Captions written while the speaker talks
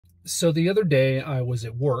So the other day I was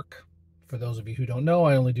at work. For those of you who don't know,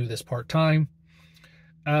 I only do this part-time.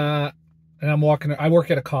 Uh, and I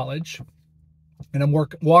work at a college, and I'm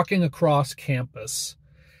walking across campus,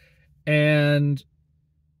 and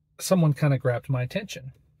someone kind of grabbed my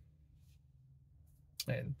attention.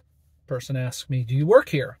 And the person asked me, "Do you work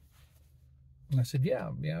here?" And I said, yeah,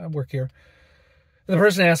 I work here. And the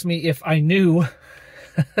person asked me if I knew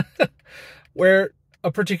where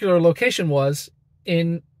a particular location was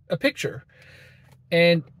in a picture.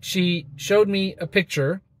 And she showed me a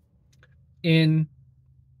picture in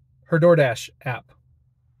her Doordash app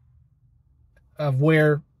of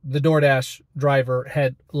where the Doordash driver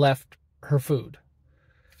had left her food.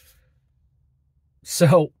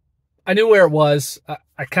 So I knew where it was.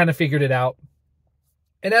 I kind of figured it out.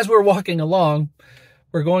 And as we're walking along,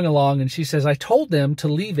 we're going along, and she says, "I told them to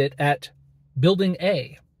leave it at Building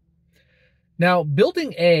A." Now,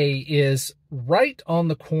 Building A is right on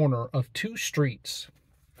the corner of two streets.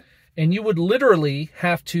 And you would literally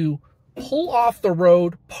have to pull off the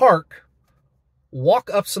road, park,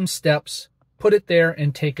 walk up some steps, put it there,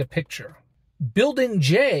 and take a picture. Building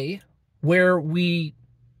J, where we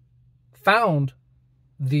found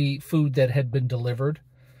the food that had been delivered,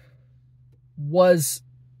 was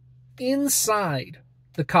inside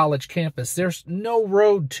the college campus. There's no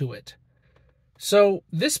road to it. So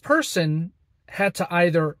this person had to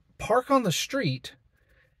either park on the street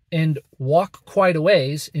and walk quite a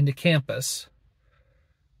ways into campus,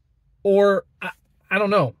 or I don't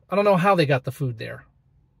know. I don't know how they got the food there.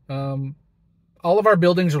 All of our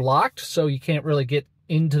buildings are locked, so you can't really get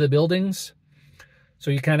into the buildings. So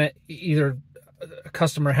you kind of either a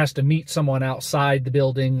customer has to meet someone outside the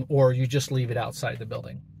building, or you just leave it outside the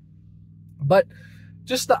building. But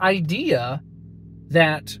just the idea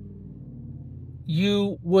that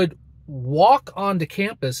you would walk onto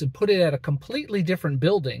campus and put it at a completely different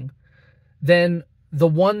building than the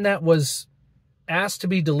one that was asked to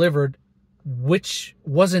be delivered, which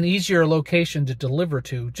was an easier location to deliver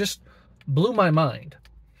to, just blew my mind.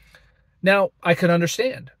 Now, I could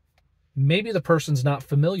understand. Maybe the person's not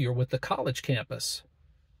familiar with the college campus.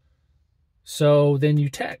 So then you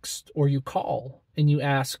text or you call and you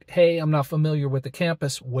ask, "Hey, I'm not familiar with the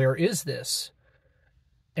campus. Where is this?"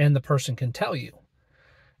 And the person can tell you.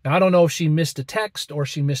 Now, I don't know if she missed a text or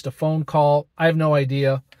she missed a phone call. I have no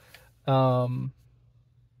idea. But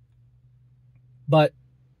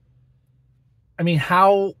I mean,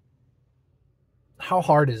 how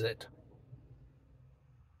hard is it?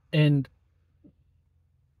 And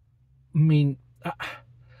I mean,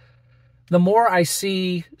 the more I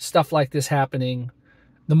see stuff like this happening,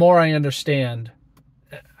 the more I understand,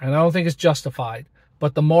 and I don't think it's justified,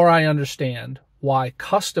 but the more I understand why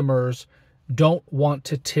customers don't want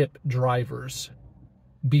to tip drivers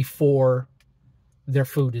before their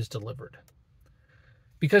food is delivered.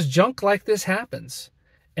 Because junk like this happens.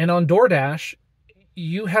 And on Doordash,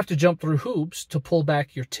 you have to jump through hoops to pull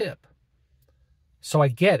back your tip. So I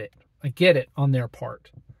get it. I get it on their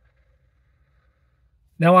part.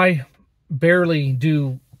 Now, I barely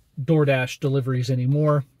do Doordash deliveries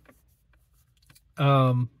anymore.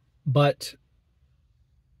 But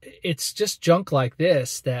it's just junk like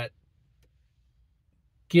this that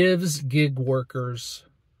gives gig workers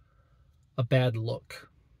a bad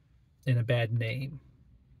look and a bad name.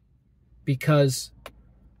 Because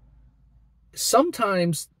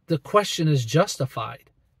sometimes the question is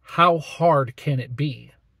justified. How hard can it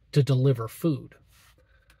be to deliver food?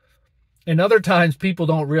 And other times people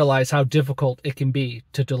don't realize how difficult it can be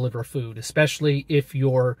to deliver food, especially if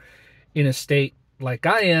you're in a state like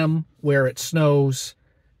I am, where it snows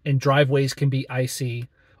and driveways can be icy,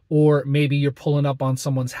 or maybe you're pulling up on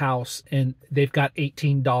someone's house and they've got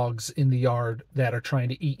 18 dogs in the yard that are trying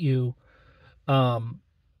to eat you. There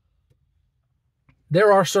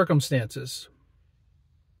are circumstances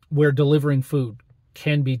where delivering food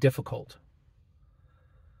can be difficult.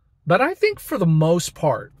 But I think for the most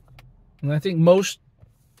part, and I think most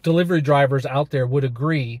delivery drivers out there would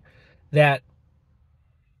agree, that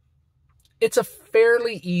it's a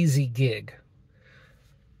fairly easy gig.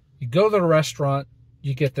 You go to the restaurant,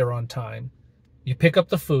 you get there on time, you pick up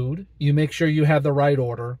the food, you make sure you have the right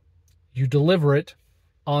order, you deliver it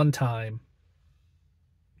on time.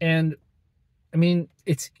 And I mean,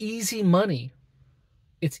 it's easy money.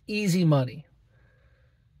 It's easy money.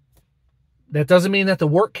 That doesn't mean that the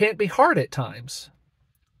work can't be hard at times.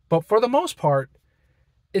 But for the most part,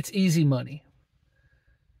 it's easy money.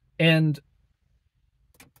 And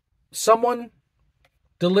someone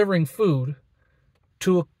delivering food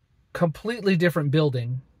to a completely different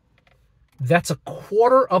building that's a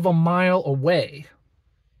quarter of a mile away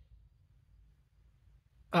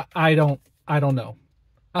I don't know.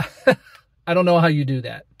 I don't know how you do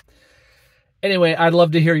that. Anyway, I'd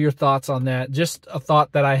love to hear your thoughts on that. Just a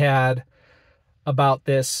thought that I had about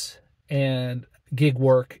this and gig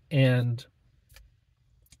work. And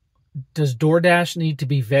does DoorDash need to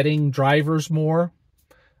be vetting drivers more?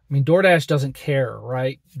 I mean, DoorDash doesn't care,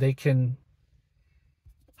 right? They can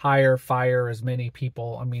hire, fire as many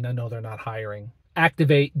people. I mean, I know they're not hiring.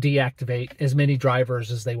 Activate, deactivate as many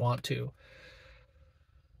drivers as they want to.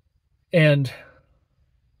 And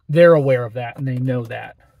they're aware of that and they know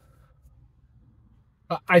that.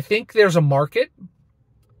 I think there's a market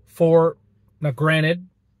for, now granted,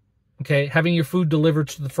 okay, having your food delivered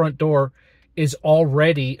to the front door is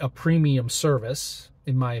already a premium service,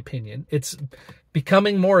 in my opinion. It's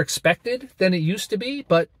becoming more expected than it used to be,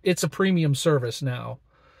 but it's a premium service now,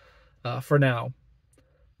 for now.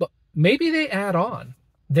 But maybe they add on.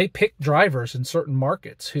 They pick drivers in certain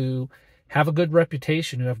markets who have a good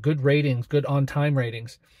reputation, who have good ratings, good on-time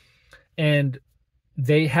ratings, and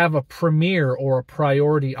they have a premier or a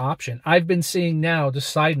priority option. I've been seeing now, just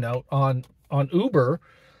side note, on Uber,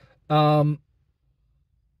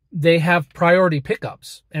 they have priority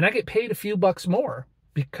pickups, and I get paid a few bucks more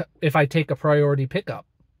if I take a priority pickup.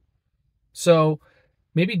 So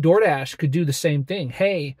maybe DoorDash could do the same thing.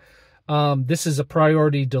 Hey, this is a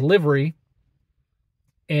priority delivery,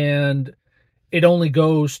 and it only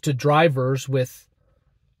goes to drivers with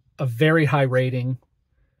a very high rating,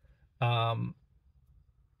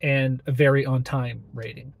 and a very on-time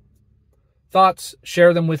rating. Thoughts?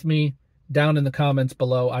 Share them with me down in the comments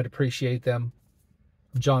below. I'd appreciate them.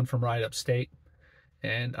 I'm John from Right Upstate,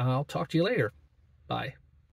 and I'll talk to you later. Bye.